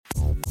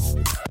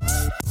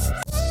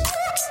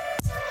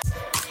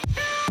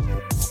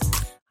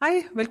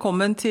Hei,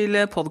 velkommen til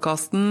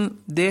podcasten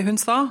Det hun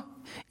sa.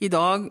 I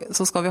dag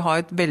så skal vi ha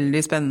et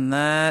veldig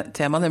spennende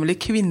tema, nemlig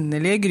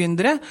kvinnelige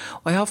gründere.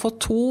 Og jeg har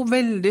fått to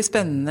veldig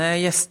spennende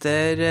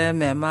gjester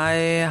med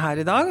meg her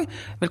i dag.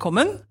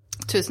 Velkommen.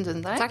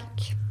 Tusen takk.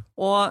 Takk.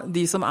 Og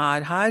de som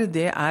er her,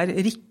 det er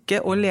Rikke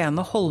og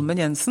Lene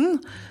Holmen Jensen.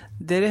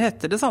 Dere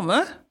heter det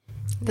samme?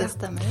 Det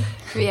stemmer.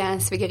 Vi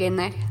er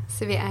svigerinner,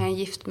 så vi er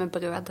gift med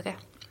brødre.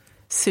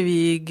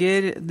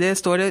 Det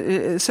står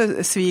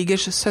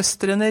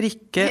svigerssøstrene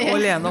Rikke og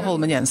Lene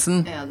Holmen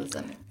Jensen. Ja, det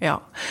stemmer.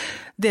 Ja.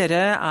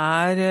 Dere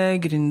er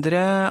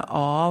gründere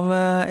av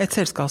et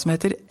selskap som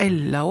heter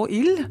Ella og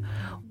Ill,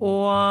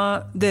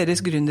 og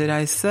deres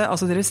gründerreise,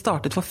 altså dere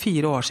startet for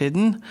 4 år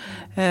siden.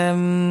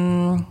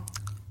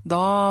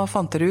 Da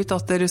fant dere ut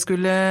at dere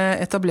skulle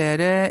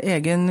etablere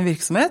egen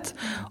virksomhet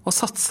og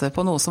satse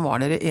på noe som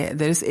var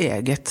deres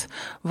eget.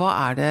 Hva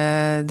er det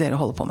dere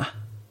holder på med?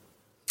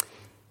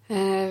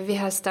 Vi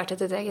har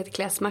startet et eget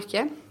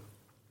klesmerke.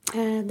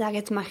 Det er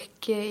et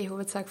merke i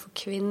hovedsak for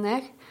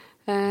kvinner.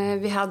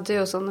 Vi hadde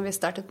jo sånn, når vi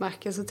startet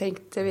merket, så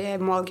tenkte vi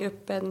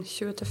målgruppen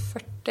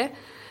 20-40,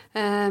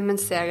 men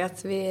ser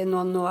at vi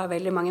nå når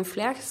veldig mange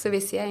flere, så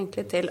vi sier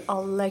egentlig til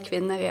alle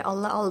kvinner i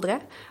alle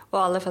aldre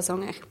og alle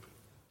fasonger.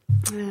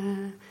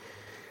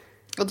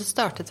 Og det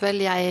startet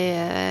vel,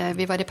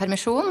 vi var i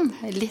permisjon,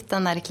 litt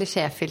den der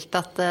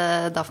klisjéfylt at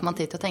da får man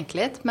tid til å tenke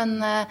litt,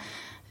 men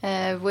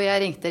hvor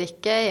jeg ringte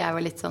Rikke, jeg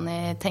var litt sånn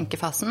i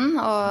tenkefasen,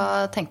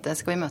 og tenkte,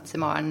 skal vi møtes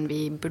i morgen?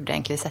 Vi burde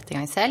egentlig sette i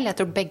gang selv. Jeg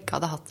tror begge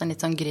hadde hatt en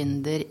litt sånn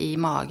gründer i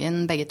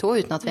magen, begge to,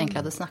 uten at vi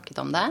egentlig hadde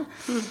snakket om det.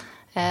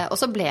 Og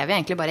så ble vi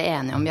egentlig bare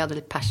enige om, vi hadde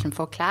litt passion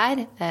for klær,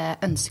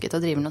 ønsket å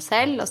drive noe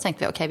selv, og så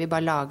tenkte vi, ok, vi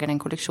bare lager den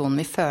kolleksjonen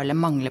vi føler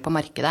mangler på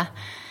markedet.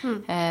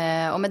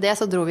 Og med det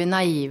så dro vi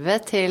naive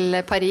til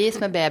Paris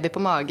med baby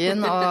på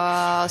magen,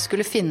 og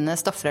skulle finne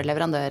stoffer og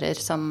leverandører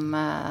som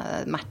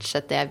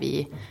matchet det vi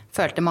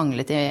følte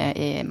manglet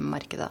i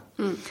markedet.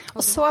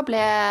 Og så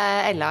ble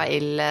Ella og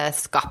Ill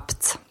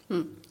skapt.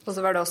 Og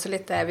så var det også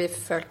litt det vi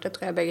følte,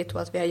 tror jeg begge to,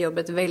 at vi har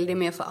jobbet veldig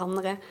mye for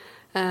andre,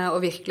 og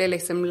virkelig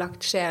liksom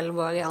lagt sjelen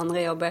vår i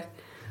andre jobber.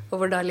 Og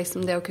hvor da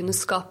liksom det å kunne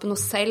skape noe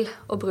selv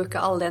og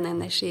bruke all den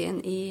energien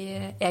i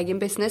egen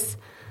business,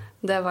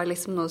 det var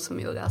liksom noe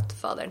som gjorde at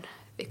faderen,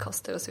 vi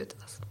kaster oss ut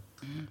av oss.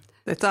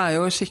 Dette er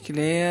jo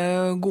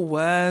skikkelig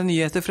gode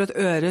nyheter for et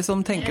øre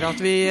som tenker at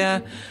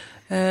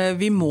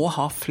vi må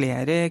ha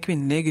flere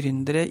kvinnelige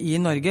gründere i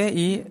Norge.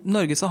 I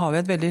Norge så har vi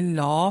et veldig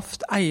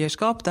lavt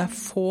eierskap. Det er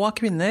få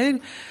kvinner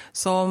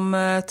som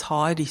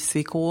tar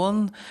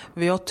risikoen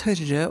ved å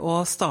tørre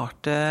å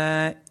starte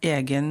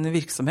egen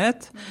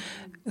virksomhet.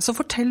 Så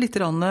fortell litt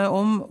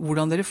om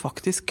hvordan dere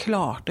faktisk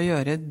klarte å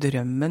gjøre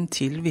drømmen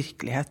til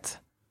virkelighet.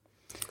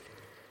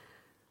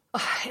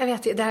 Jeg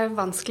vet ikke, det er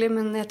vanskelig,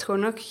 men jeg tror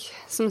nok,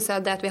 som jeg sa,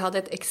 det at vi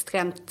hadde et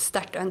ekstremt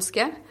sterkt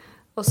ønske.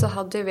 Og så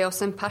hadde vi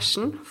også en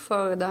passion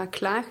for da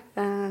klær,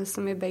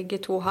 som vi begge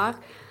to har.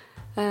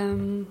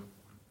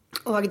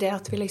 Og det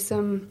at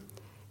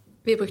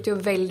vi brukte jo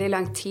veldig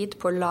lang tid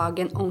på å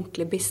lage en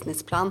ordentlig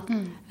businessplan.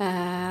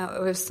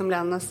 Og som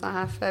Lene sa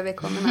her før vi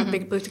kom inn, vi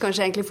brukte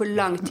kanskje egentlig for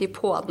lang tid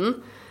på den.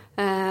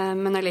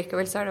 Men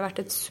allikevel så har det vært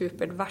et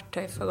supert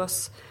verktøy for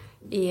oss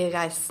i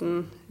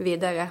reisen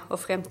videre og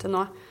frem til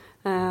nå.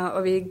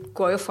 Og vi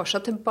går jo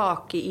fortsatt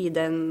tilbake i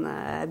den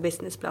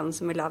businessplanen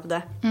som vi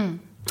lagde.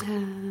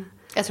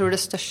 Jeg tror det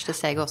største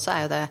steget også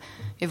er jo det,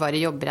 vi var i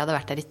jobber, jeg hadde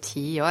vært der i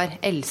 10 år,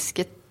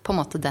 elsket på en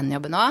måte den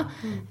jobben også,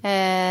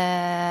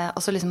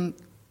 og så liksom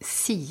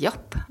si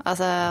opp,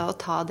 altså å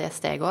ta det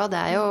steget også, det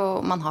er jo,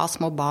 man har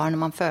små barn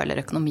og man føler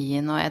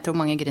økonomien, og jeg tror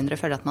mange gründere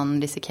føler at man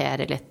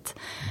risikerer litt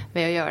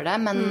ved å gjøre det,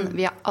 men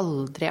vi har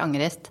aldri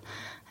angret.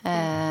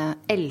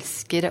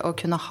 Elsker å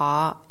kunne ha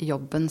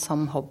jobben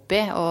som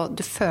hobby, og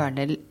du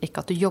føler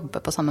ikke at du jobber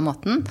på samme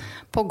måten,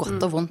 på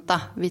godt og vondt da.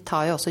 Vi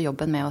tar jo også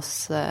jobben med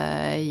oss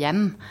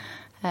hjem,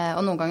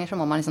 og noen ganger så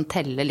må man liksom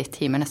telle litt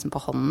timer nesten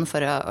på hånden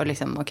for å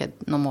liksom, ok,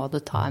 nå må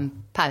du ta en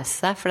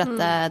pause, for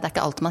det er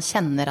ikke alltid man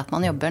kjenner at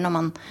man jobber når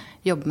man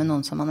jobber med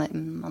noen som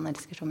man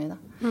elsker så mye da.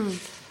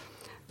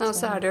 Og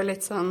så er det jo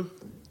litt sånn,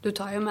 du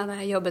tar jo med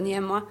deg jobben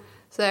hjemme også,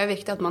 så det er jo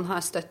viktig at man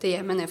har støtte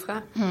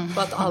hjemmefra, og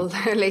at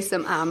alle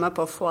liksom er med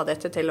på å få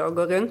dette til å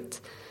gå rundt.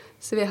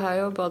 Så vi har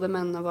jo både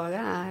mennene våre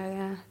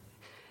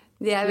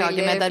de er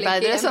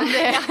lagermedarbeidere som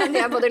de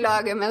er både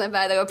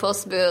lagermedarbeidere og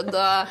postbud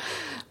og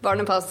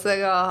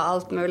barnepasser og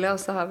alt mulig, og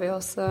så har vi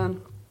også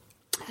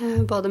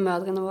både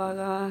mødrene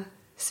våre og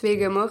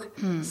svigermor,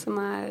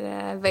 som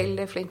er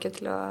veldig flinke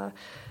til å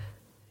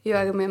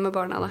gjøre mye med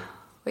barna da.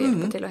 Og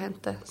hjelpe til å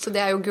hente. Så det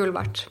er jo gull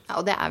verdt.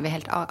 Ja, og det er vi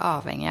helt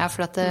avhengige av,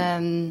 for at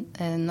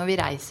når vi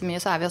reiser mye,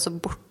 så er vi også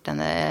borte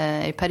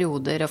i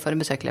perioder og for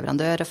å besøke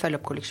leverandør og følge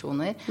opp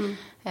kolleksjoner.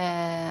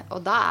 Og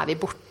da er vi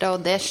borte,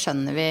 og det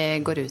skjønner vi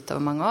går ut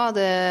over mange, og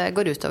det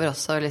går ut over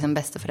også liksom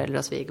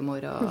besteforeldre og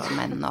svigermor og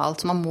menn og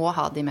alt, så man må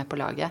ha de med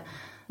på laget.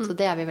 Så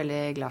det er vi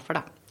veldig glad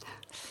for da.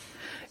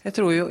 Jeg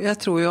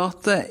tror jo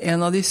at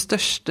en av de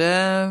største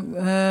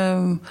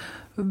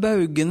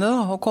baugene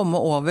da, å komme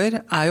over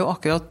jo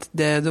akkurat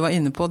det du var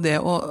inne på, det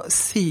å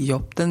si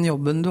opp den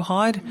jobben du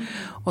har,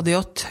 og det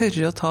å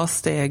tørre å ta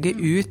steget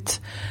ut,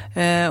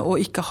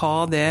 og ikke ha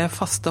det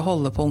faste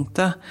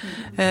holdepunktet.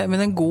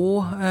 Men en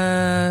god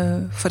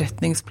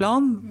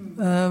forretningsplan,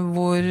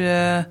 hvor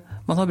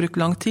man har brukt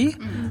lang tid,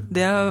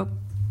 det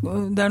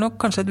er nok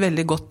kanskje et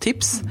veldig godt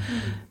tips.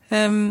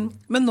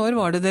 Men når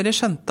var det dere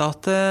skjønte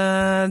at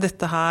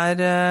dette her,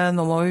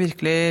 nå må vi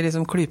virkelig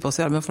liksom klype oss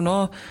i armen, for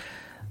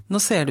nå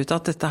ser det ut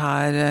at dette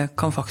her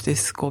kan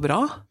faktisk gå bra?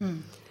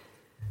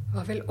 Det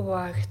var vel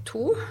år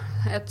 2,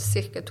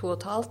 cirka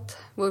 2,5,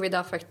 hvor vi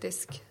da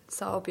faktisk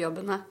sa opp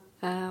jobbene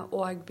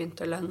og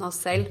begynte å lønne oss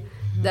selv.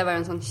 Det var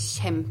en sånn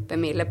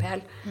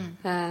kjempemilepæl.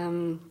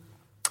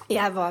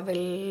 Jeg var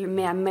vel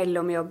med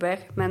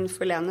mellomjobber, men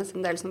for Lene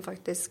sin del som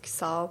faktisk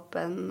sa opp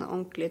en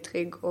ordentlig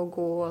trygg og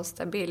god og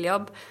stabil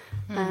jobb,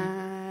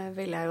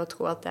 vil jeg jo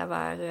tro at det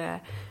var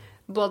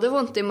både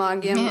vondt i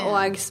magen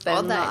og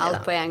spennende og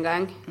alt på en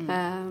gang.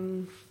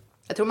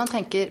 Jeg tror man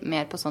tenker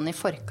mer på sånn i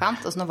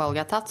forkant, og så når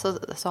valget tatt,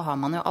 så har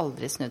man jo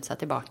aldri snudd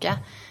seg tilbake.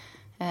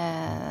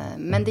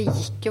 Men det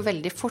gikk jo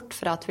veldig fort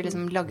fra at vi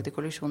liksom lagde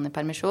kolleksjonen i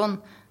permisjon,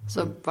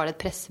 så var det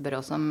et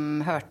pressebyrå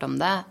som hørte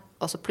om det,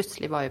 og så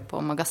plutselig var vi på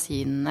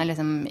magasinene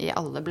liksom, i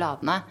alle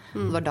bladene.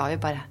 Og det var da vi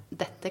bare,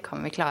 dette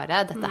kan vi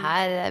klare. Dette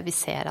her, vi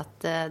ser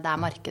at det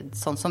marked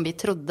sånn som vi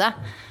trodde.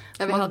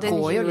 Ja, vi hadde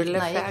en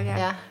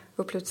juleferie,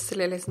 hvor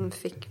plutselig liksom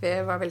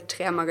var vel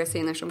 3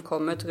 magasiner som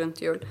kom ut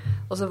rundt jul.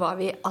 Og så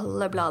var vi i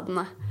alle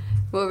bladene.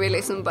 Hvor vi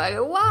liksom bare,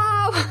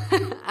 wow!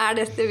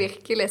 Dette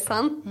virkelig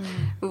sant?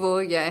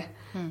 Hvor gøy.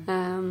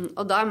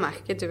 Og da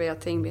merket vi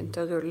at ting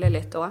begynte å rulle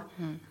litt også.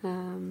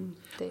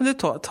 Det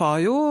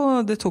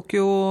tok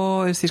jo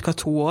cirka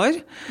 2 år.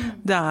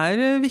 Det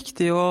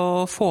viktig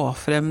å få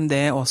frem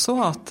det også,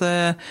 at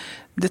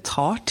det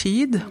tar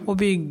tid å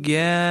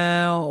bygge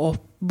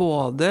opp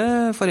både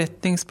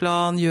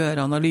forretningsplan,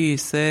 gjøre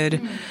analyser,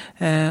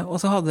 og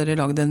så hadde dere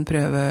laget en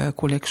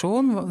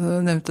prøvekolleksjon,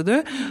 nevnte du.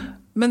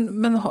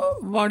 Men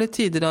var det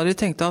tider da dere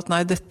tenkte at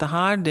nei,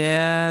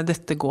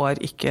 dette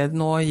går ikke,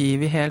 nå gir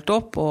vi helt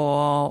opp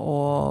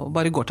og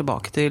bare går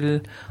tilbake til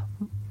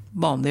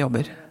vanlige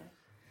jobber?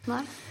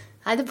 Nei,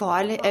 det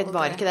var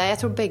ikke det. Jeg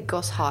tror begge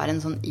oss har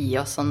en sånn i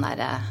oss sånn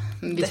der,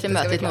 hvis vi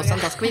møter litt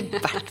motstand, da skal vi i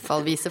hvert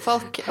fall vise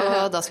folk,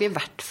 og da skal vi i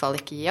hvert fall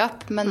ikke gi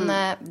opp. Men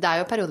det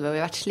jo perioder hvor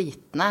vi har vært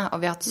slitne,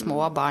 og vi har hatt små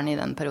barn i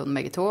den perioden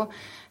begge to.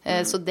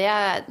 Så det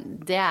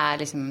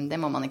liksom, det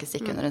må man ikke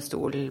stikke under en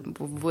stol,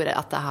 hvor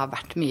at det har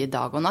vært mye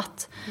dag og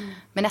natt.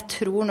 Men jeg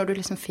tror når du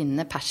liksom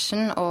finner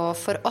passion, og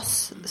for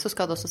oss så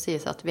skal det også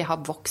sies at vi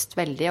har vokst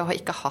veldig, og har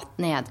ikke hatt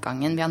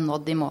nedgangen, vi har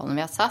nådd de målene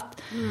vi har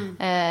satt.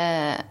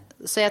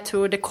 Så jeg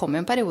tror det kommer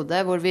en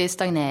periode hvor vi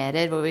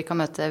stagnerer, hvor vi kan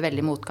møte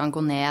veldig motgang,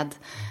 gå ned,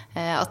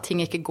 at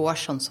ting ikke går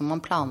sånn som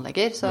man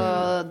planlegger. Så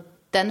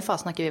den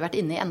fasen har ikke vi vært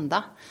inne i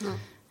enda.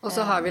 Og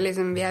så har vi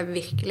liksom, vi har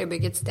virkelig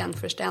bygget sten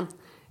for sten.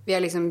 Vi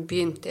har liksom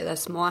begynt i det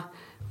små,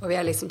 og vi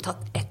har liksom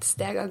tatt ett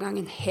steg av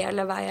gangen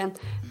hele veien.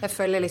 Jeg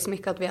føler liksom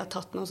ikke at vi har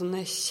tatt noen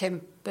sånne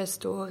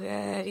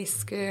kjempestore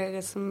risker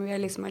som vi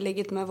liksom har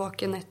ligget med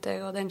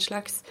våkenetter og den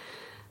slags.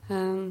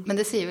 Men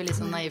det sier vi litt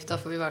sånn naivt,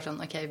 for vi var sånn,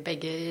 ok,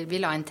 vi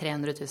la inn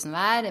 300 000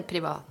 hver,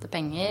 private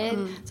penger,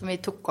 som vi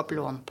tok opp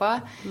lån på.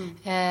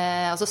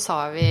 Og så sa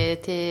vi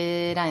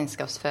til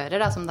regnskapsfører,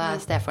 da, som da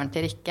stefaren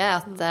til Rikke,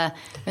 at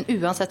men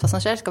uansett hva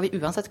som skjer, skal vi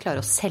uansett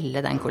klare å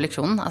selge den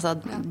kolleksjonen. Altså,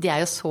 de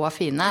jo så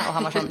fine, og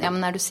han var sånn, ja,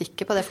 men du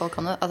sikker på det? Folk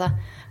kan jo, altså,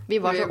 vi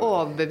var så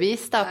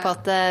overbevist da, på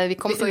at vi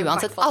kom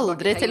uansett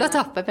aldri til å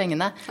tappe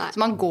pengene. Så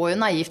man går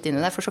jo naivt inn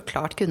i det, for så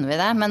klart kunne vi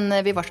det, men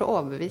vi var så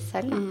overbevist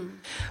selv.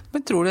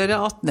 Men tror dere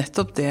at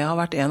nettopp det har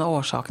vært en av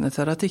årsakene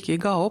til at dere ikke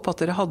ga opp,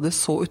 at dere hadde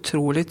så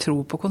utrolig tro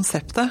på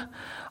konseptet,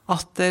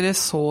 at dere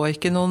så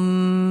ikke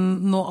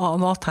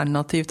noe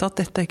alternativ til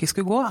at dette ikke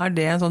skulle gå?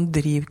 Det en sånn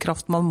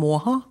drivkraft man må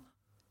ha?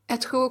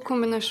 Jeg tror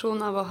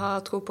kombinasjonen av å ha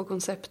tro på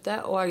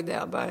konseptet og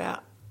det bare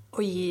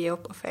å gi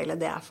opp og feile,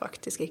 det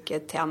faktisk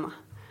ikke et tema.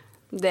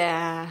 Det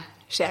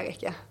skjer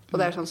ikke. Og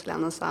det sånn som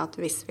Lene sa, at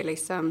hvis vi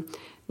liksom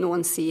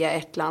noen sier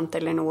et eller annet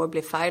eller noe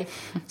blir feil,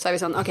 så vi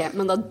sånn, ok,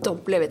 men da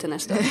dobler vi til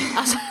neste år.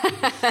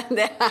 Altså,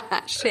 det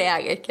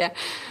skjer ikke.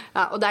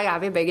 Ja, og der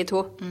vi begge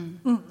to.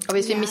 Og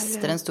hvis vi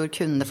mister en stor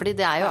kunde, fordi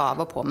det jo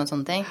av og på med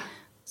sånne ting,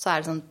 så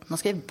det sånn, nå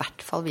skal vi i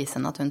hvert fall vise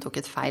henne at hun tok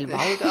et feil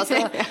valg.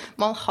 Altså,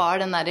 man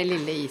har den der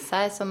lille i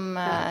seg som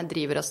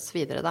driver oss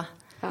videre da.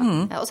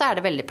 Og så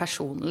det veldig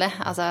personlig.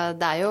 Altså,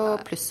 det jo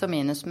pluss og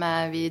minus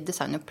med, vi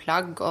designer jo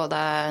plagg, og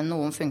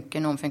noen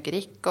funker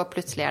ikke, og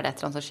plutselig det et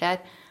eller annet som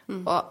skjer.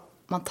 Og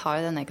man tar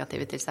jo det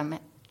negative til seg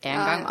med en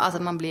gang. Altså,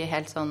 man blir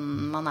helt sånn,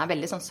 man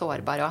veldig sånn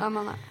sårbar også.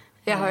 Ja,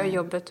 jeg har jo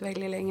jobbet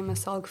veldig lenge med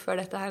salg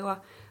før dette her,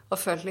 og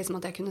følte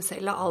liksom at jeg kunne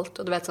selge alt.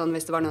 Og du vet sånn,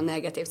 hvis det var noe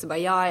negativt, så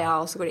bare ja,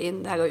 og så går det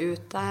inn der og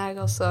ut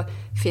der, og så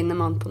finner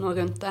man på noe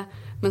rundt det.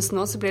 Mens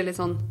nå så blir det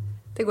litt sånn,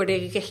 det går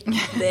direkte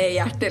i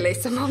hjertet,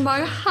 liksom. Man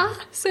bare, hæ?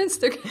 Syns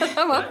du ikke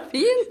det var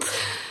fint?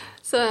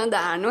 Så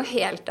det noe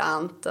helt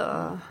annet å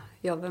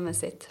jobbe med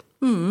sitt.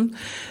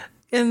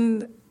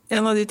 En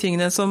av de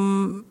tingene som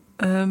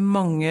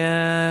mange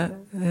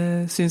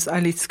synes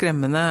litt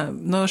skremmende.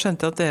 Nå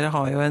skjønte jeg at dere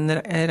har jo en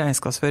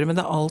regnskapsfører, men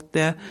det alt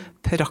det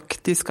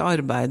praktiske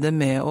arbeidet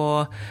med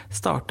å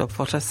starte opp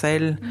for seg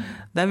selv.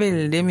 Det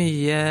veldig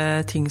mye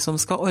ting som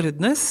skal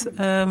ordnes.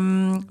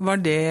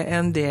 Var det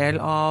en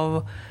del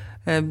av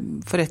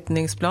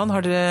forretningsplan?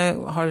 Har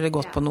dere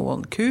gått på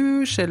noen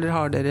kurs, eller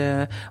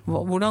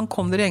hvordan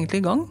kom dere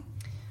egentlig i gang?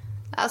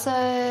 Altså,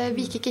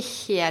 vi gikk ikke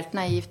helt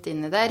naivt inn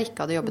i det. Rikke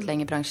hadde jobbet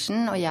lenge i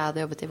bransjen, og jeg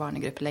hadde jobbet i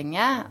Varnegruppe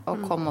lenge,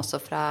 og kom også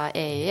fra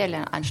EI,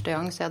 eller Ernst &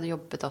 Young, så jeg hadde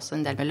jobbet også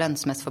en del med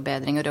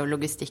lønnsomhetsforbedringer og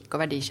logistikk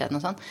og verdikjeden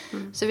og sånn.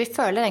 Så vi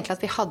føler egentlig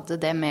at vi hadde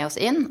det med oss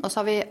inn, og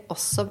så har vi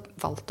også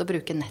valgt å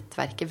bruke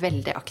nettverket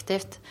veldig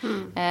aktivt.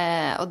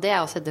 Og det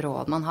også et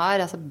råd man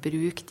har, altså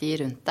bruk de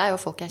rundt deg,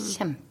 og folk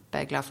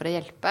kjempeglad for å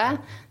hjelpe.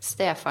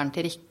 Stefaren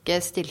til Rikke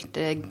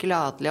stilte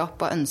gladelig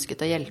opp og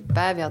ønsket å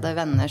hjelpe. Vi hadde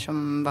venner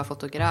som var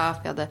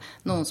fotograf, vi hadde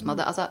noen som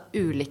hadde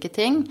ulike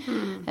ting.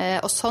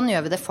 Og sånn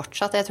gjør vi det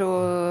fortsatt. Jeg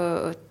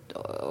tror,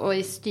 og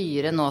i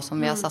styret nå som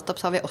vi har satt opp,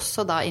 så har vi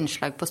også da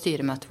innslag på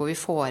styremøte hvor vi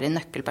får inn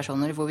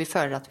nøkkelpersoner, hvor vi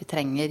føler at vi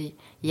trenger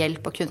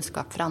hjelp og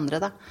kunnskap fra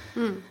andre da.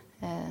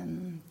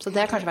 Så det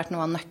har kanskje vært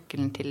noe av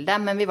nøkkelen til det,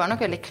 men vi var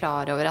nok veldig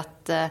klar over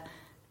at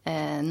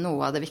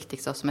noe av det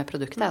viktigste også med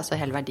produktet også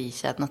hele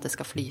verdikjeden, at det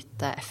skal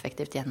flyte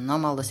effektivt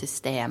gjennom alle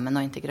systemene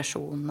og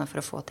integrasjonene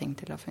for å få ting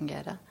til å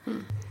fungere.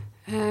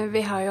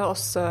 Vi har jo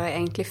også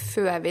egentlig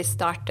før vi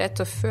startet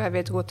og før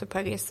vi dro til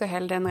Paris og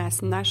hele den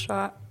reisen der,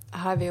 så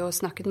har vi jo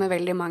snakket med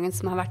veldig mange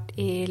som har vært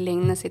i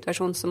lignende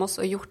situasjon som oss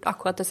og gjort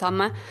akkurat det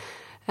samme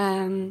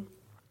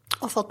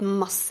og fått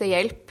masse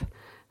hjelp.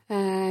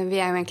 Vi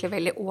jo egentlig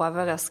veldig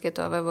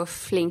overrasket over hvor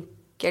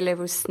flinke eller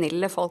hvor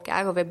snille folk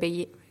og hvor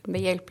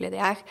behjelpelige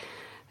de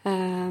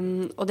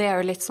og det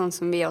jo litt sånn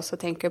som vi også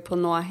tenker på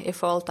nå i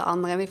forhold til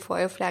andre. Vi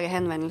får jo flere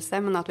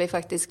henvendelser, men at vi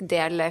faktisk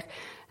deler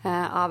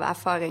av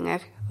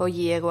erfaringer og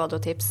gir råd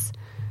og tips.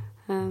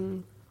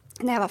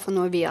 Det i hvert fall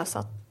noe vi har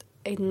satt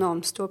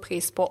enormt stor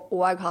pris på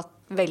og hatt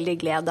veldig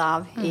glede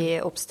av i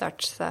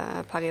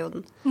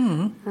oppstartsperioden.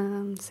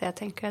 Så jeg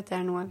tenker at det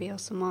noe vi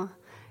også må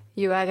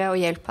gjøre og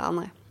hjelpe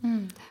andre.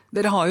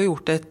 Dere har jo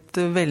gjort et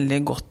veldig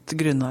godt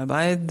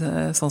grunnarbeid,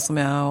 sånn som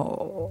jeg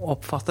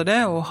oppfatter det,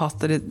 og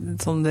hatt,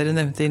 som dere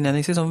nevnte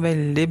innledningsvis, sånn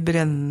veldig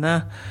brennende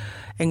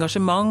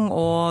engasjement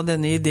og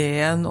denne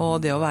ideen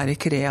og det å være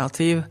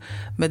kreativ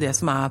med det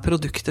som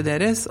produktet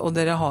deres. Og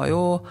dere har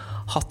jo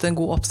hatt en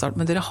god oppstart,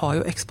 men dere har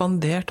jo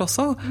ekspandert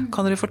også.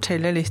 Kan dere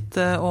fortelle litt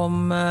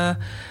om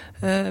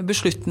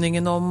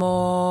beslutningen om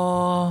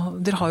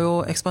dere har jo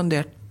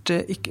ekspandert,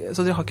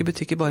 så dere har ikke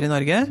butikker bare i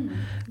Norge.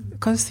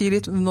 Kan du si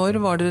litt, når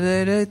var det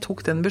dere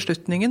tok den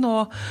beslutningen,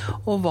 og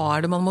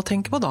hva det man må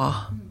tenke på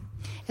da?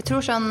 Jeg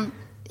tror sånn,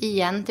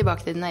 igjen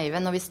tilbake til det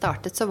naive, når vi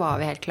startet så var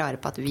vi helt klare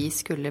på at vi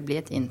skulle bli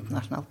et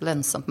internasjonalt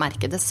lønnsomt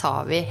merke. Det sa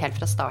vi helt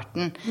fra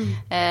starten.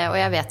 Og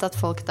jeg vet at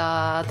folk da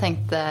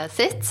tenkte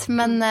sitt,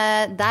 men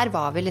der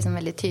var vi liksom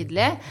veldig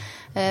tydelige.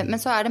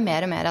 Men så det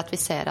mer og mer at vi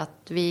ser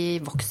at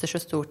vi vokser så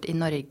stort i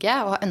Norge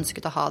og har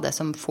ønsket å ha det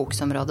som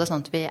fokusområde,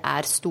 sånn at vi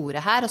store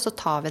her, og så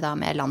tar vi da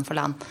med land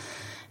for land.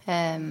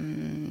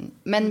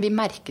 Men vi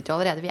merket jo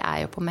allerede, vi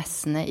jo på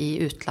messene i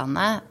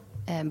utlandet,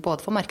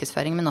 både for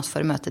markedsføring, men også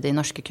for å møte de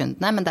norske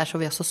kundene, men der så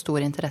vi også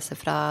stor interesse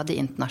fra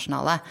de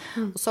internasjonale.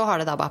 Og så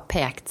har det da bare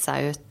pekt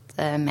seg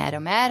ut mer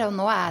og mer, og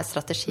nå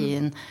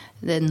strategien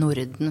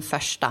Norden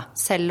først da.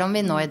 Selv om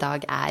vi nå i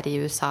dag i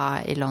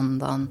USA, i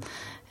London,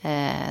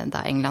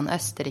 da England,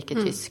 Østerrike,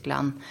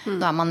 Tyskland.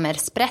 Nå man mer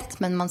spredt,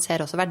 men man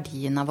ser også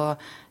verdien av å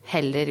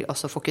heller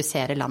også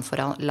fokusere land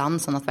for land,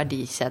 sånn at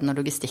verdikjeden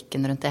og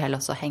logistikken rundt det hele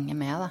også henger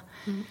med. Da.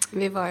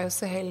 Vi var jo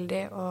så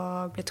heldige å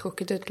bli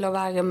trukket ut til å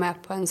være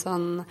med på en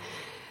sånn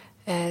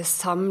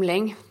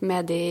samling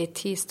med de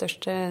 10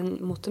 største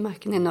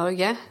motemerkene i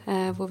Norge,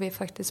 hvor vi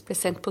faktisk ble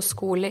sendt på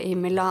skole i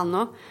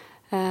Milano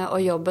og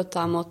jobbet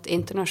da mot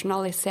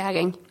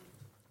internasjonalisering.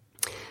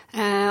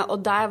 Og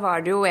der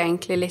var det jo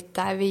egentlig litt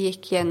der vi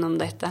gikk gjennom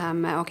dette her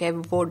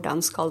med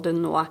hvordan skal du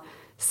nå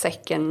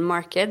second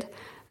market,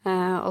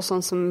 og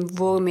sånn som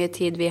hvor mye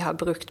tid vi har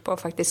brukt på å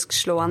faktisk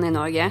slå an i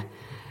Norge,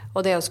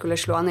 og det å skulle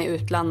slå an i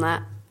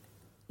utlandet,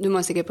 du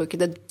må sikkert bruke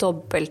det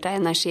dobbelte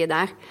energi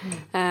der,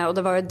 og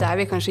det var jo der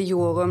vi kanskje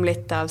gjorde om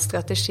litt av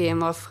strategien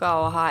vår fra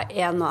å ha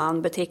en og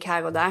annen butikk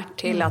her og der,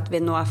 til at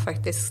vi nå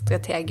faktisk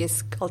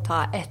strategisk skal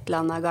ta ett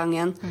land av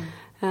gangen,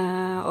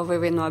 og hvor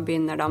vi nå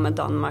begynner da med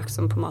Danmark,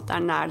 som på en måte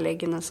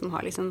nærliggende, som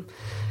har liksom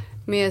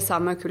mye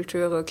samme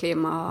kultur og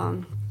klima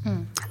og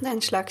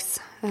den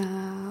slags.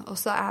 Og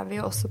så vi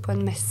jo også på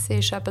en messe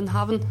i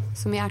København,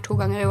 som vi 2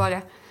 ganger i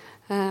året,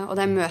 og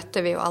der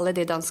møter vi jo alle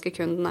de danske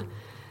kundene.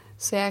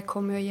 Så jeg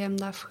kom jo hjem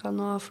derfra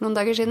nå for noen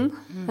dager siden,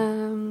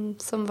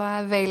 som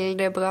var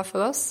veldig bra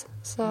for oss.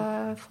 Så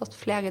jeg har fått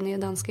flere nye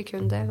danske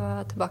kunder,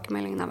 og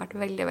tilbakemeldingen har vært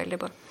veldig, veldig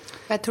bra.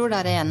 Jeg tror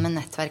det igjen med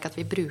nettverk at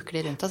vi bruker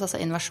de rundt oss. Altså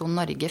Innovasjon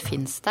Norge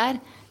finnes der.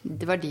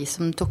 Det var de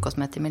som tok oss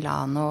med til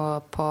Milano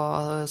på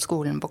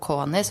skolen på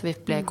Koni, så vi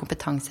ble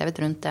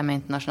kompetansehevet rundt det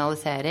med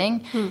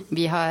internasjonalisering.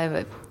 Vi har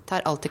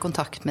tar alltid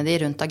kontakt med de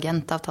rundt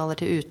agentavtaler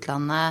til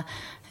utlandet,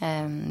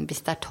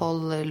 hvis det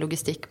toll,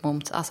 logistikk,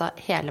 moms, altså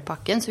hele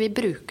pakken. Så vi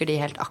bruker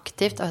de helt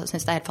aktivt, og jeg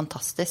synes det helt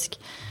fantastisk.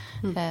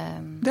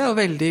 Det jo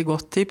veldig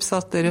godt tips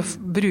at dere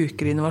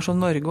bruker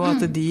Innovasjon Norge, og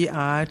at de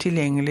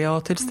tilgjengelige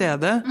og til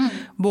stede,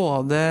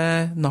 både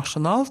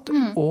nasjonalt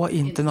og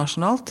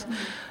internasjonalt.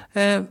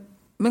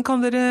 Men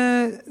kan dere,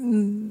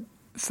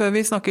 før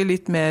vi snakker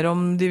litt mer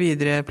om de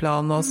videre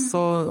planene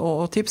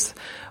og tips,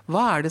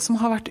 hva det som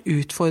har vært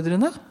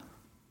utfordrende?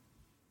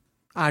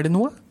 Det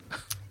noe?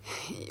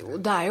 Jo,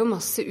 det jo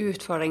masse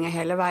utfordringer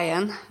hele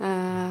veien,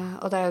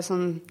 og det jo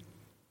sånn,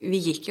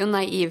 vi gikk jo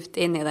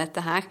naivt inn i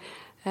dette her.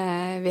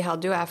 Vi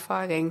hadde jo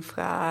erfaring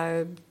fra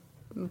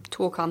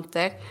 2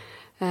 kanter,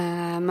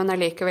 men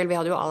allikevel, vi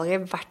hadde jo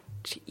aldri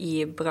vært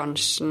i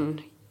bransjen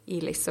i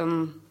liksom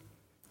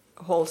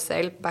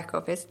wholesale, back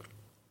office.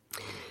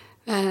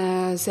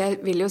 Så jeg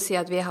vil jo si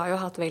at vi har jo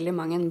hatt veldig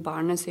mange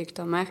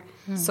barnesykdommer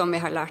som vi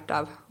har lært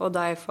av, og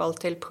da i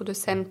forhold til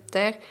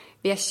produsenter,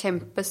 vi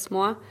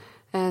kjempesmå,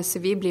 så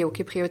vi blir jo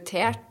ikke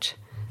prioritert,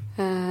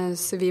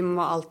 så vi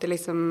må alltid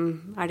liksom,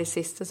 de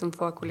siste som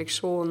får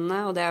kolleksjonene,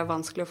 og det jo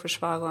vanskelig å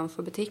forsvare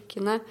overfor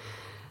butikkene.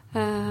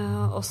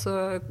 Og så,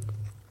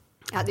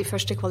 de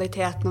første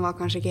kvalitetene var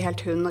kanskje ikke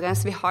helt 100,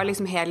 så vi har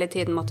liksom hele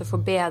tiden måttet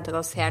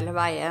forbedre oss hele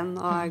veien,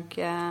 og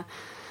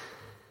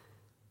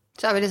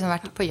så har vi liksom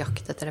vært på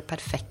jakt etter det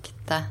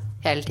perfekte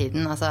hele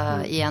tiden,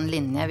 altså i en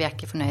linje, vi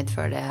ikke fornøyd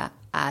før det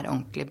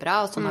ordentlig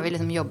bra, og så har vi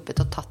liksom jobbet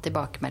og tatt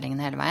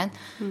tilbakemeldingene hele veien.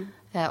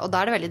 Og da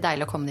det veldig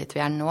deilig å komme dit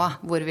vi nå,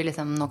 hvor vi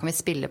liksom, nå kan vi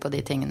spille på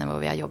de tingene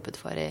hvor vi har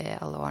jobbet for i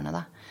alle årene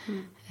da.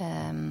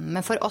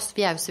 Men for oss,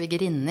 vi jo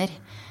svigerinner,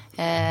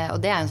 og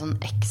det en sånn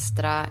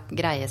ekstra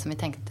greie som vi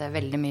tenkte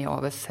veldig mye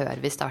over før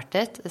vi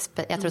startet.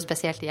 Jeg tror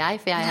spesielt jeg,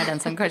 for jeg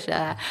den som kanskje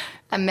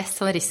mest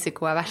sånn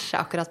risikoavers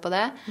akkurat på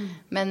det.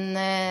 Men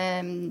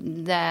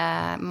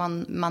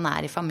man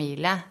i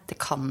familie, det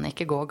kan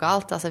ikke gå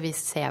galt. Altså vi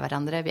ser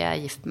hverandre, vi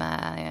gift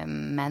med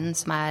menn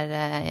som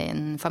i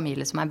en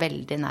familie som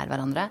veldig nær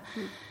hverandre.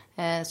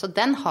 Så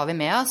den har vi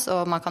med oss,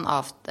 og man kan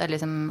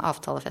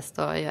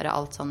avtalefeste og gjøre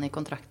alt sånn i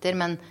kontrakter,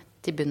 men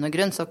til bunn og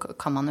grunn så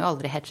kan man jo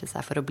aldri hedge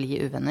seg for å bli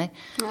uvenner.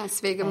 Nei,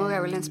 svigermor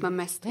vel den som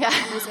mest. Ja.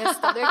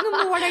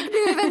 Nå må dere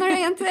bli uvenner,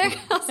 jenter!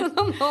 Altså,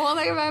 nå må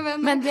dere være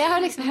venner. Men det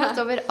har liksom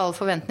gått over all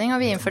forventning,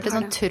 og vi innførte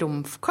sånn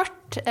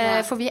trumfkort,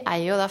 for vi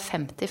jo da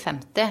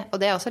 50-50, og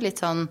det også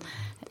litt sånn,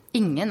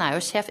 ingen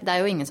jo sjef, det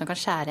jo ingen som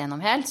kan skjære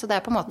gjennom helt, så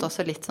det på en måte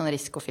også litt sånn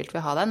risikofylt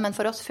å ha den, men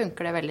for oss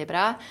funker det veldig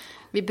bra.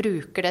 Vi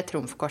bruker det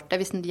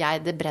trumfkortet, hvis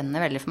det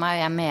brenner veldig for meg,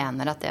 og jeg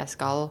mener at det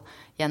skal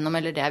gjennom,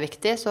 eller det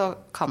viktig, så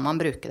kan man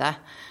bruke det.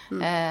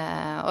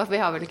 Og vi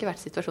har vel ikke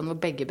vært i situasjonen hvor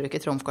begge bruker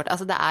trumfkort.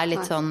 Altså det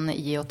litt sånn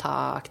gi og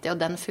ta-aktig,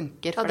 og den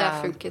funker. Ja, det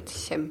har funket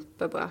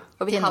kjempebra.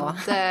 Og vi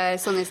hadde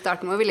sånn i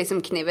starten hvor vi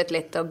liksom knivet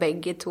litt, og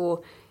begge to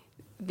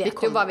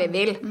vet jo hva vi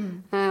vil.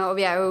 Og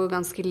vi jo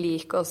ganske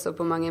like også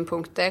på mange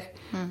punkter.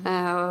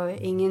 Og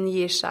ingen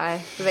gir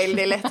seg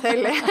veldig lett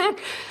heller.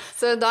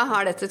 Så da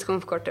har dette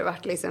trumfkortet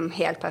vært liksom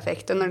helt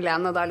perfekt. Og når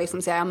Lena da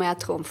liksom sier, ja, men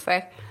jeg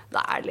trumfer,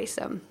 da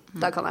liksom,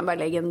 da kan jeg bare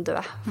legge den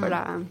død. For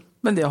det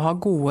Men det å ha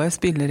gode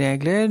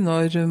spilleregler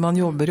når man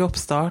jobber i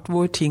oppstart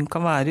hvor ting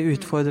kan være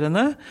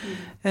utfordrende,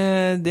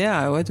 det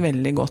jo et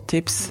veldig godt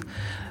tips.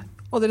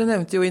 Og dere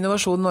nevnte jo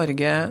Innovasjon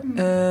Norge.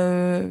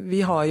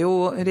 Vi har jo,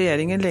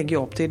 regjeringen legger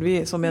jo opp til,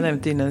 som jeg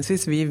nevnte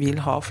innledningsvis, vi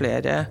vil ha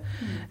flere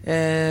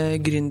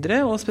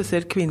gründere, og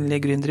spesielt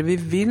kvinnelige gründere. Vi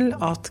vil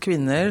at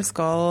kvinner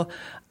skal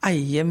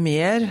eie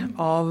mer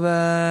av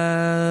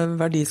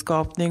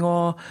verdiskapning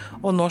og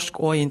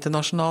norsk og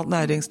internasjonalt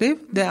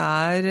næringsliv. Det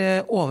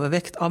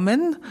overvekt av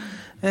menn,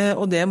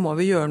 og det må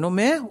vi gjøre noe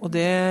med, og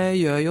det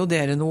gjør jo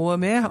dere noe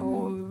med,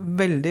 og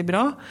veldig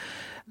bra.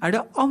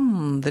 Det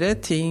andre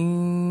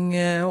ting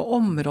og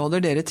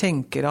områder dere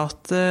tenker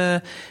at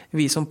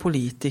vi som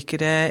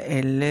politikere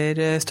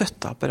eller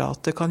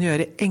støtteapparatet kan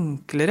gjøre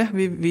enklere?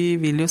 Vi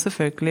vil jo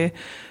selvfølgelig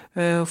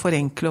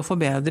forenkle og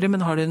forbedre,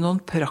 men har dere noen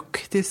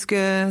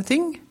praktiske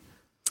ting?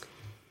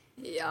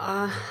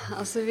 Ja,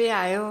 altså vi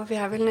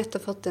har vel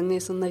nettopp fått en ny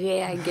sånn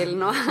regel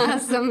nå,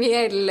 som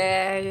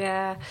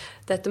gjelder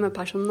dette med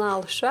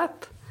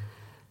personalkjøp.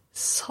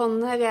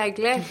 Sånne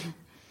regler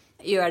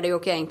gjør det jo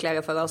ikke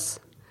enklere for oss.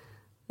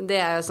 Det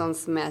jo sånn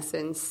som jeg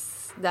synes,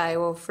 det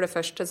jo, for det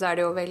første så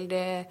det jo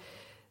veldig,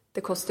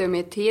 det koster jo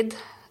mye tid.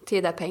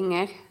 Tid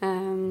penger.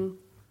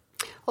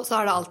 Og så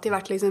har det alltid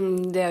vært liksom,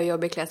 det å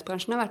jobbe i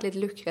klesbransjen har vært litt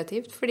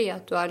lukrativt, fordi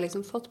at du har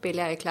liksom fått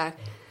billigere klær.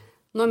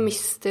 Nå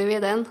mister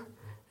vi den,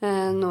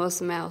 noe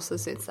som jeg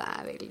også synes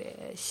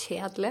veldig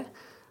kjedelig.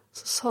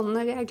 Så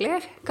sånne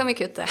regler kan vi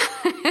kutte.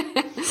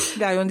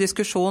 Det jo en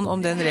diskusjon om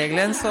den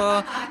regelen,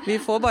 så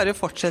vi får bare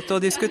fortsette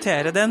å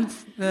diskutere den.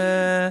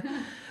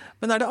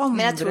 Men det andre?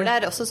 Men jeg tror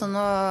det også sånn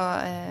å,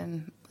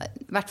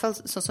 i hvert fall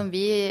sånn som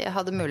vi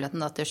hadde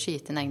muligheten da til å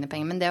skyte inn egne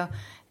penger, men det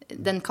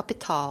den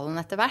kapitalen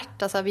etter hvert,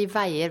 altså vi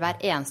veier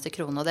hver eneste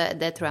krone, og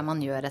det tror jeg man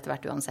gjør etter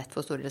hvert uansett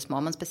for store eller små,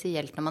 men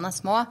spesielt når man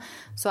små,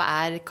 så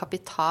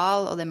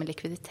kapital og det med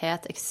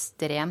likviditet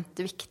ekstremt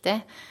viktig.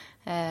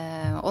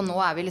 Og nå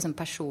vi liksom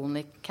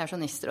personlige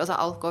kausjonister. Altså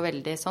alt går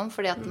veldig sånn,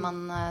 fordi at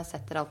man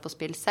setter alt på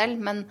spill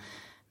selv.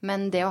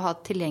 Men det å ha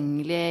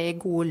tilgjengelig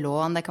gode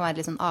lån, det kan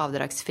være litt sånn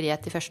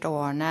avdragsfrihet de første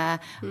årene,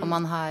 og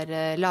man har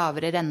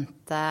lavere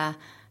rente,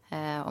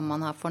 om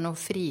man får noe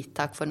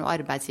fritak for noe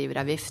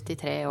arbeidsgiveravgift i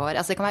 3 år.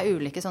 Altså det kan være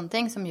ulike sånne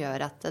ting som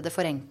gjør at det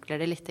forenkler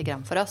det litt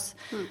grann for oss.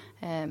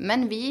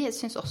 Men vi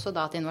synes også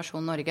da at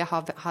Innovasjon Norge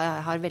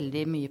har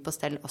veldig mye på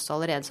stell også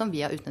allerede, som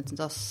vi har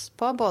utnyttet oss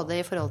på, både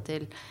i forhold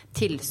til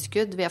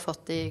tilskudd vi har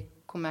fått i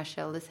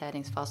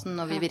kommersialiseringsfasen,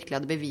 når vi virkelig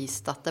hadde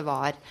bevist at det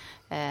var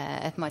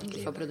et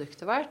marked for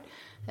produktet vårt.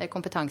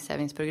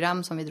 Kompetansehevingsprogram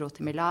som vi dro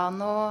til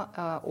Milano,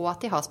 og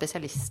at de har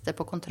spesialister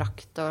på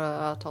kontrakt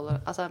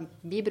altså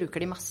vi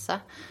bruker de masse.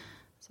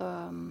 Så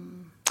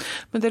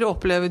Men dere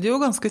opplevde jo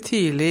ganske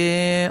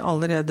tidlig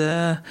allerede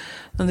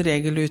noen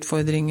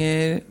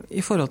regelutfordringer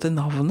i forhold til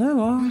navnet.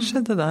 Hva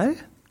skjedde der?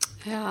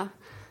 Ja,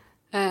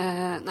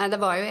 nei, det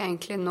var jo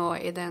egentlig nå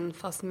i den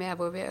fasen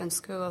hvor vi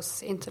ønsker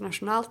oss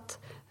internasjonalt,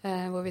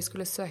 hvor vi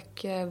skulle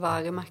søke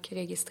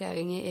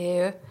varemerkeregistrering i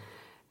EU,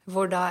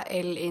 hvor da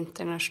El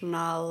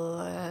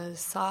International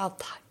sa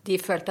at de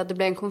følte at det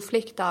ble en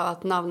konflikt av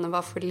at navnet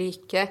var for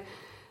like,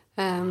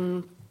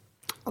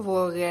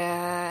 hvor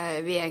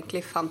vi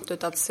egentlig fant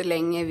ut at så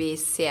lenge vi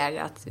ser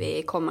at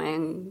vi kommer i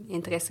en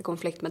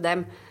interessekonflikt med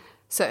dem,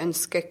 så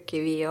ønsker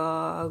ikke vi å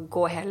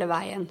gå hele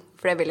veien,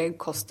 for det ville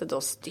kostet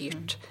oss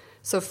dyrt.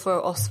 Så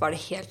for oss var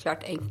det helt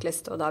klart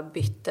enklest å da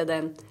bytte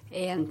den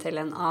E-en til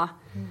en A.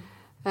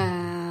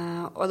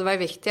 Og det var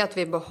viktig at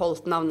vi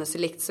beholdt navnet så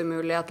likt som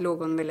mulig, at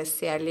logoen ville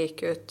se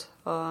lik ut.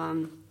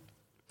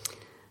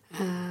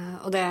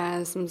 Og det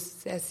som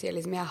jeg sier,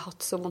 liksom, jeg har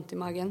hatt så vondt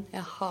i magen.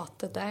 Jeg har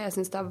hatet det. Jeg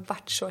synes det har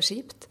vært så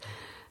kjipt.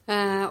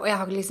 Og jeg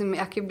har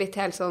ikke blitt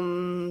helt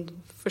sånn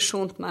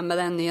forsont meg med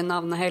det nye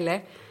navnet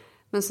heller.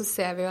 Men så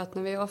ser vi jo at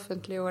når vi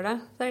offentliggjorde det,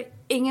 så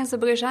det ingen som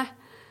bryr seg.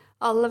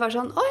 Alle var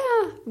sånn, ja,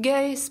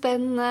 gøy,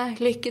 spennende,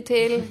 lykke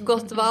til,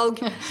 godt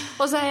valg.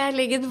 Og så har jeg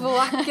ligget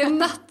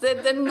våken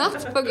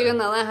natt på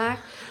grunn av det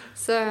her.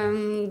 Så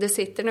det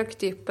sitter nok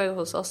dypere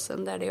hos oss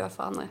enn det gjør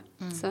for andre.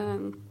 Så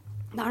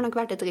det har nok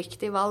vært et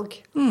riktig valg.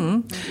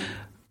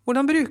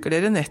 Hvordan bruker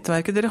dere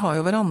nettverket? Dere har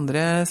jo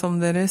hverandre, som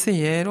dere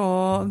sier,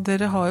 og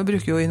dere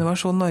bruker jo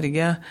Innovasjon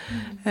Norge.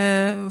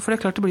 For det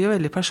er klart det blir jo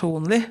veldig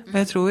personlig.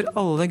 Jeg tror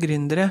alle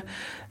gründere,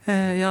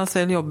 jeg har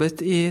selv jobbet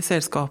i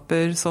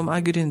selskaper som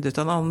gründet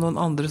av noen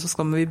andre, så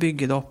skal vi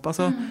bygge det opp.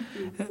 Altså,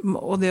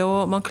 og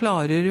man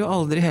klarer jo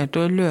aldri helt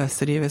å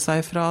løsrive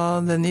seg fra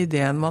den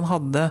ideen man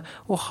hadde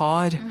og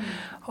har.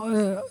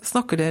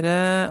 Har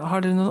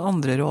dere noen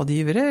andre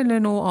rådgivere eller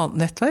noe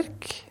annet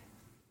nettverk?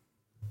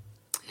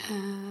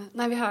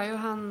 Nei, vi har jo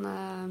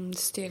han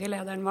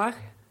styrelederen vår,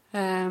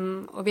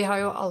 og vi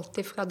har jo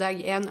alltid fra dag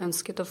 1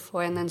 ønsket å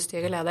få inn en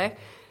styreleder,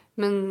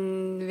 men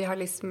vi har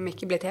liksom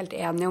ikke blitt helt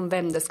enige om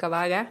hvem det skal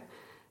være.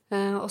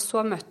 Og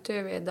så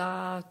møtte vi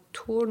da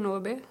Tor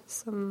Nordby,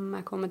 som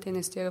kommet inn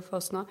i styret for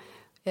oss nå,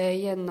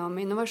 gjennom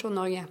Innovasjon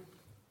Norge.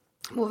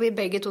 Hvor vi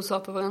begge to så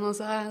på hverandre og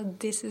sa,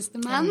 this is the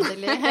man.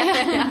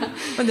 Ja.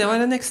 Men det var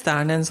en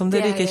ekstern en som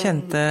dere ikke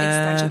kjente? En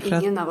ekstern som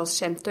ingen av oss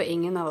kjente, og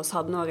ingen av oss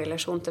hadde noen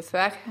relasjon til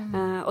før.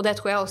 Og det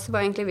tror jeg også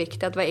var egentlig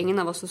viktig, at det var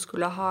ingen av oss som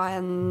skulle ha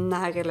en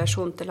nær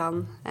relasjon til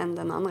han enn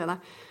den andre.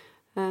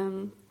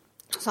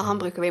 Så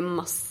han bruker vi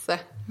masse.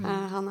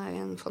 Han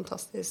en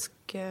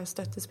fantastisk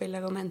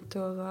støttespiller og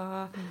mentor.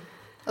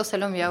 Og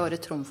selv om vi har våre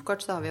trumfkort,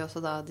 så har vi også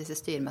da disse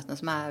styremøtene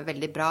som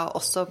veldig bra,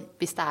 også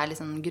hvis det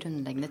liksom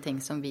grunnleggende ting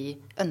som vi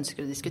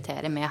ønsker å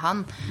diskutere med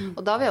han.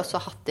 Og da har vi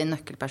også hatt inn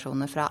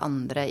nøkkelpersoner fra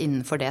andre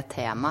innenfor det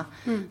temaet.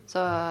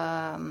 Så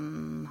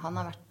han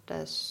har vært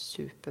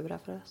superbra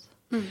for oss.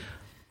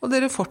 Og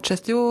dere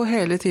fortsetter jo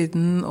hele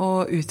tiden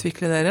å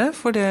utvikle dere,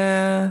 for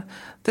dere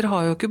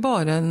har jo ikke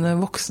bare en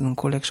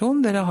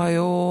voksenkolleksjon, dere har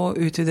jo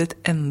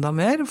utvidet enda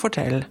mer.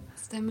 Fortell.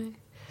 Stemmer.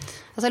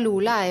 Altså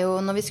Lola jo,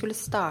 når vi skulle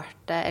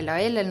starte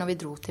LAIL, eller når vi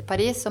dro til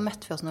Paris, så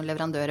møtte vi også noen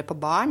leverandører på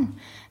barn.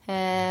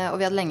 Og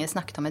vi hadde lenge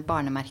snakket om et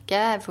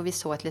barnemerke, for vi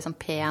så et liksom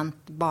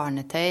pent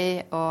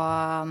barnetøy,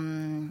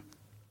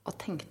 og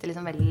tenkte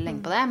liksom veldig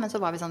lenge på det. Men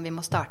så var vi sånn, vi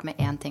må starte med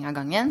 1 ting av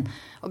gangen,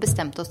 og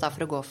bestemte oss da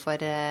for å gå for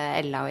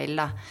LAIL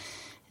da.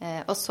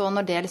 Og så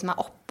når det liksom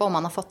oppe, og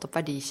man har fått opp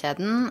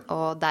verdikjeden,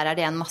 og der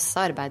det igjen masse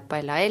arbeid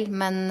på LAIL,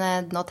 men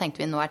nå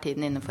tenkte vi nå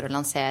tiden inne for å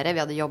lansere. Vi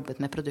hadde jobbet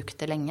med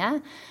produkter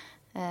lenge,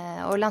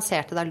 og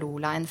lanserte da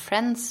Lola &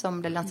 Friends, som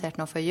ble lansert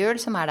nå før jul,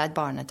 som da et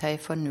barnetøy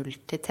for 0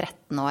 til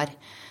 13 år.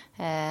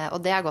 Og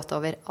det har gått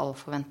over all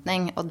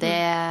forventning, og det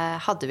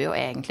hadde vi jo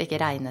egentlig ikke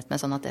regnet med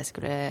sånn at det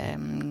skulle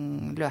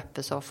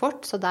løpe så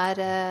fort, så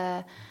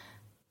der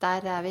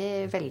vi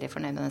veldig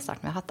fornøyd med den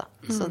starten vi har hatt da.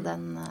 Så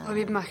og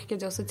vi merket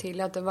jo også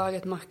tidlig at det var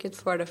et marked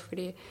for det,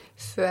 fordi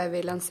før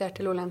vi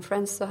lanserte Lola &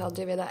 Friends, så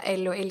hadde vi da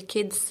L og L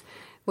Kids,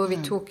 hvor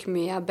vi tok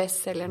mye av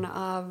bestselgerne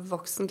av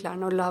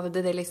voksenklærne og lavde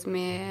det liksom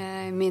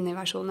i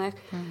miniversjoner,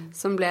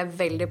 som ble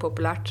veldig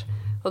populært.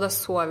 Og da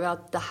så vi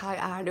at det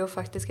her det jo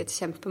faktisk et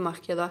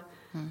kjempemarked da.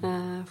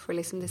 For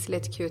liksom disse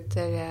litt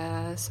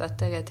cutere,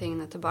 søtere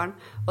tingene til barn.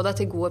 Og da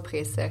til gode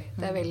priser.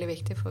 Det veldig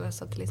viktig for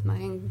oss at liksom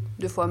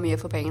du får mye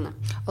for pengene.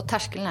 Og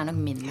terskelen nok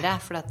mindre,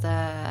 for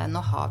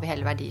nå har vi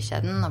hele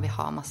verdikjeden, og vi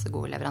har masse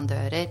gode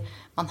leverandører.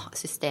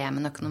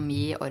 Systemen,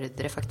 økonomi,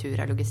 ordre,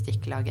 faktura,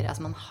 logistikklager.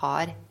 Altså man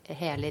har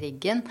hele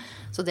riggen.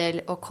 Så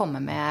det å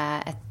komme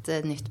med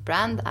et nytt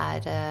brand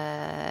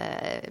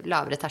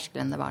lavere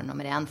terskel enn det var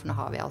nummer 1, for nå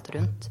har vi alt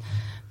rundt.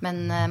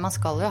 Men man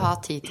skal jo ha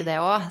tid til det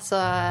også, så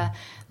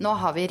nå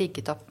har vi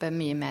rigget opp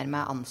mye mer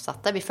med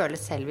ansatte. Vi føler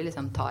selv vi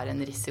liksom tar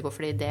en risiko,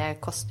 fordi det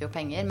koster jo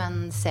penger,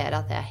 men ser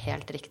at det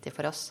helt riktig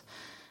for oss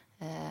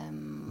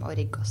å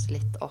rigge oss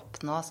litt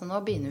opp nå. Så nå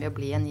begynner vi å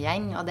bli en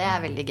gjeng, og det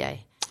veldig gøy.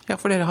 Ja,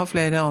 for dere har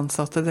flere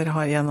ansatte, dere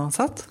har 1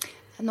 ansatt?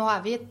 Nå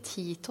vi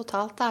 10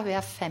 totalt, da. Vi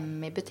 5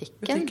 i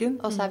butikken.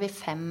 Og så vi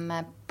 5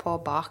 på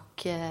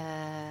bak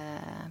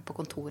på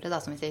kontoret, da,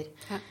 som vi sier.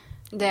 Ja.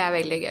 Det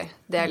veldig gøy.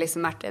 Det har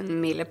liksom vært en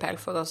milepæl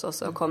for oss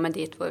også å komme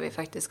dit hvor vi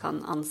faktisk kan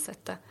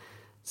ansette.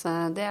 Så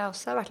det har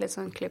også vært litt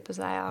sånn klippe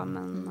seg av,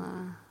 men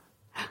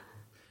ja.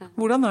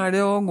 Hvordan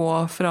det å gå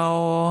fra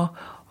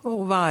å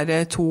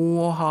være 2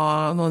 og ha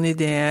noen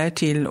ideer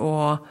til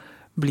å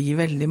bli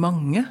veldig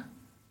mange?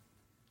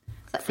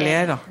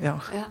 Flere, da.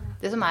 Ja.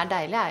 Det som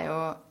deilig jo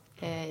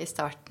i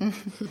starten,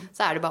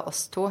 så det bare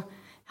oss 2.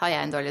 Har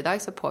jeg en dårlig dag,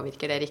 så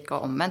påvirker dere ikke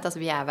og omvendt.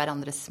 Altså, vi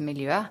hverandres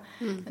miljø.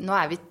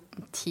 Nå vi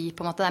 10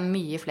 på en måte. Det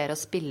mye flere å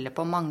spille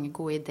på, mange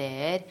gode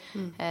ideer.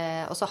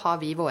 Og så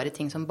har vi våre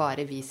ting som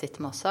bare vi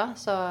sitter med også.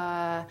 Så,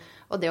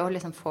 og det å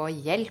liksom få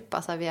hjelp,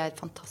 altså vi et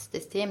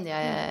fantastisk team.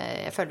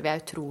 Jeg føler vi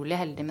utrolig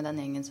heldige med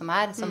den gjengen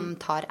som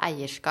tar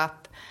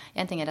eierskap.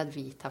 En ting at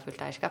vi tar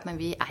fullt eierskap,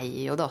 men vi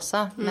eier jo det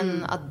også.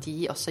 Men at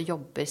de også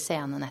jobber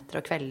sene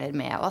netter og kvelder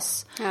med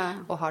oss,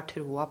 og har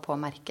troa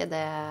på merket,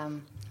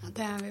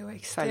 det vi jo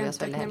ekstremt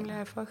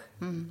takknemlige for.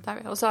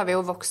 Og så har vi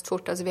jo vokst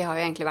fort, altså vi har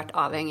jo egentlig vært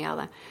avhengige av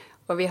det.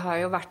 Og vi har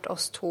jo vært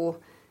oss 2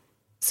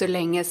 så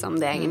lenge som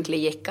det egentlig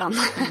gikk an.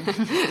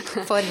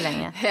 For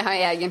lenge. Ja,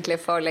 egentlig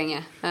for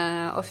lenge.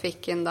 Og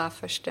fikk inn da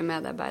første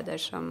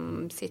medarbeider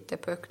som sitter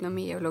på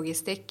økonomi og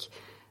logistikk,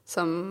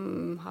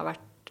 som har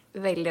vært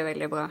veldig,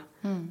 veldig bra.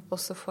 Og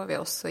så får vi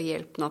også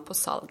hjelp nå på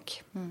salg.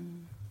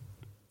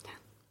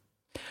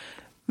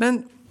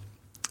 Men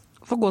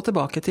for å gå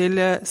tilbake til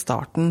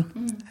starten.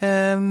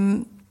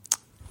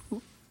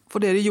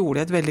 For dere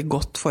gjorde et veldig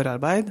godt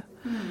forarbeid.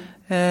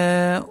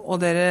 Og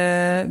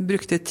dere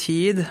brukte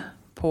tid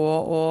på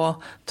å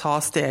ta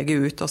steget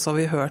ut. Og så har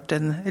vi hørt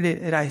den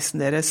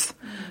reisen deres,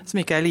 som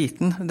ikke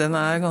liten. Den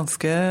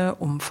ganske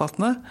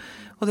omfattende.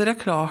 Og dere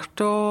har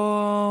klart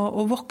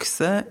å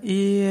vokse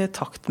i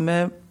takt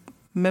med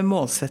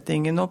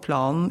målsettingen og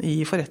planen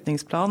i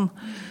forretningsplanen.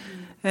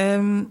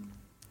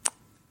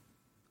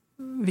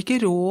 Hvilke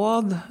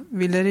råd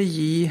vil dere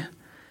gi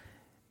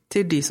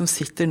til de som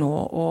sitter nå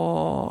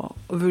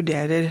og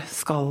vurderer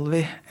skal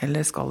vi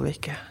eller skal vi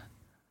ikke?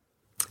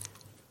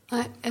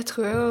 Nei, jeg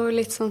tror jo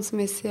litt sånn som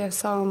vi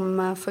sa om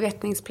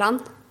forretningsplan,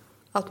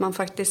 at man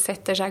faktisk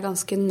setter seg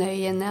ganske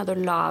nøye ned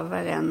og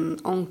lager en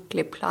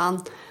ordentlig plan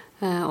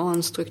og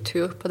en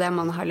struktur på det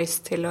man har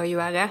lyst til å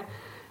gjøre.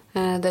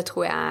 Det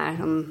tror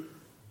jeg en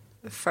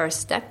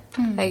first step,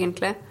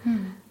 egentlig.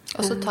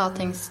 Og så ta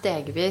ting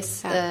stegvis.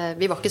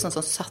 Vi var ikke sånn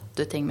som satt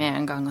ut ting med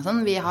en gang og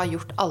sånn. Vi har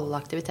gjort alle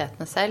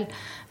aktivitetene selv.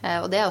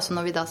 Og det også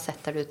når vi da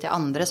setter det ut til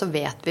andre, så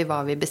vet vi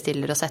hva vi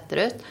bestiller og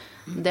setter ut.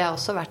 Det har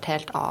også vært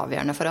helt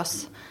avgjørende for oss.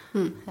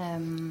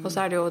 Og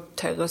så det jo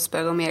tørre å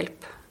spørre om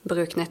hjelp.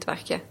 Bruk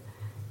nettverket.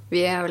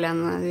 Vi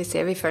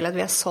føler at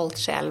vi har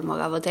solgt sjelen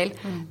vår av og til.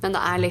 Men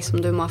det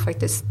liksom, du må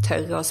faktisk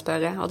tørre å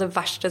spørre. Og det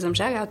verste som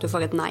skjer at du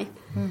får et nei.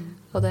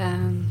 Og det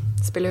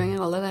spiller jo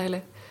ingen rolle det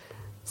heller.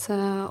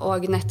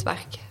 Og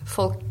nettverk.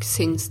 Folk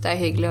syns det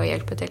hyggelig å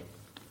hjelpe til.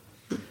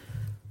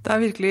 Det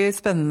virkelig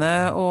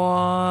spennende å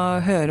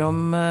høre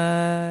om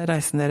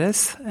reisen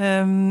deres.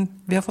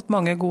 Vi har fått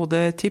mange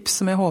gode tips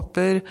som jeg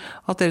håper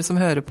at dere som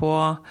hører på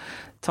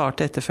tar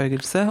til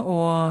etterfølgelse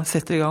og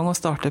setter i gang og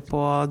starter på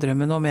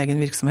drømmen om egen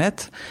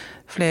virksomhet.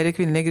 Flere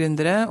kvinnelige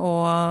gründere,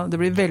 og det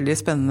blir veldig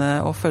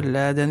spennende å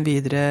følge den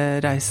videre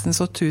reisen.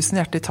 Så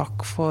tusen hjertelig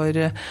takk for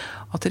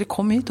at dere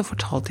kom hit og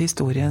fortalte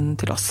historien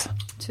til oss.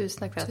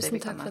 Tusen takk for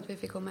at vi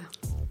fikk komme.